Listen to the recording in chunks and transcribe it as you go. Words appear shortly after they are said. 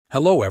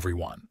Hello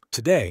everyone.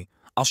 Today,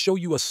 I'll show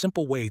you a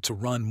simple way to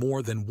run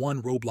more than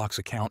one Roblox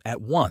account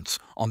at once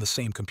on the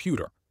same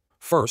computer.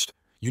 First,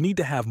 you need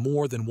to have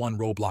more than one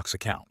Roblox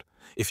account.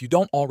 If you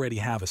don't already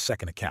have a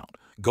second account,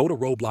 go to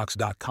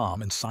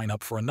roblox.com and sign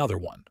up for another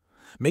one.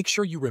 Make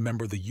sure you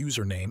remember the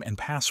username and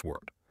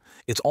password.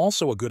 It's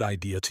also a good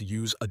idea to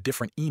use a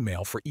different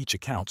email for each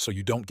account so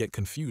you don't get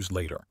confused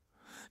later.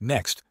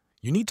 Next,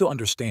 you need to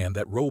understand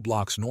that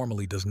Roblox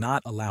normally does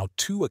not allow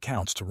two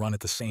accounts to run at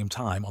the same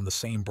time on the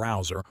same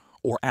browser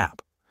or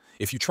app.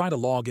 If you try to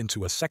log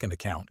into a second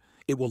account,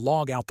 it will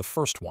log out the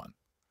first one.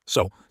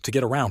 So, to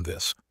get around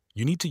this,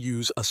 you need to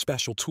use a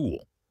special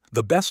tool.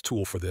 The best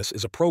tool for this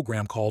is a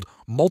program called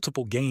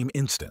Multiple Game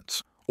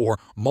Instance, or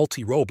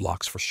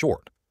Multi-Roblox for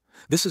short.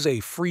 This is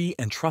a free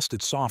and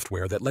trusted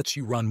software that lets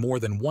you run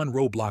more than one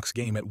Roblox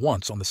game at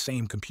once on the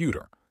same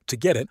computer. To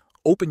get it,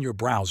 open your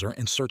browser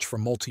and search for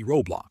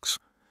Multi-Roblox.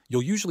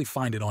 You'll usually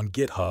find it on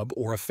GitHub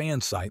or a fan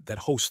site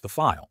that hosts the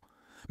file.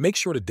 Make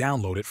sure to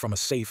download it from a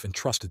safe and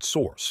trusted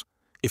source.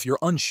 If you're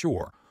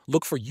unsure,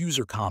 look for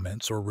user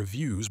comments or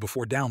reviews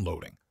before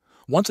downloading.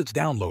 Once it's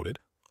downloaded,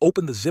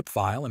 open the zip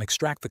file and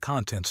extract the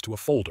contents to a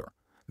folder.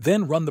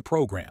 Then run the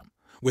program.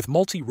 With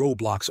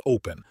Multi-Roblox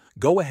open,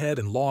 go ahead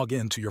and log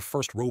in to your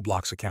first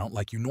Roblox account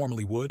like you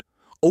normally would.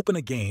 Open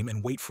a game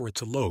and wait for it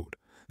to load.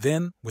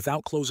 Then,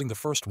 without closing the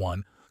first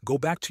one, go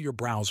back to your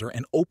browser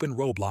and open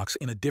Roblox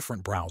in a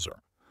different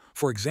browser.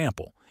 For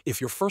example,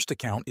 if your first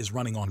account is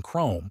running on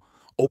Chrome,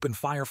 open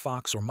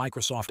Firefox or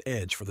Microsoft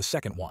Edge for the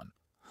second one.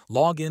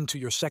 Log in to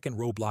your second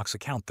Roblox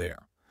account there.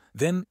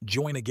 Then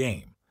join a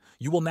game.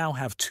 You will now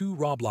have two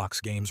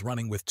Roblox games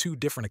running with two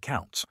different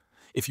accounts.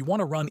 If you want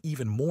to run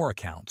even more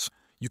accounts,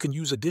 you can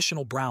use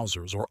additional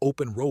browsers or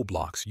open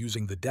Roblox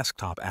using the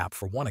desktop app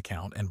for one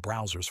account and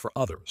browsers for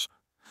others.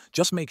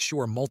 Just make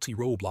sure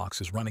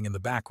Multi-Roblox is running in the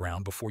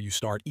background before you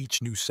start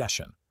each new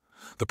session.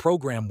 The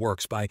program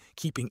works by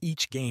keeping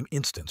each game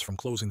instance from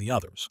closing the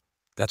others.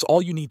 That's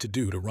all you need to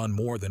do to run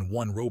more than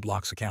one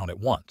Roblox account at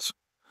once.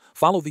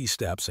 Follow these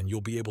steps and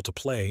you'll be able to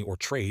play or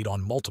trade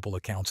on multiple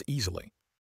accounts easily.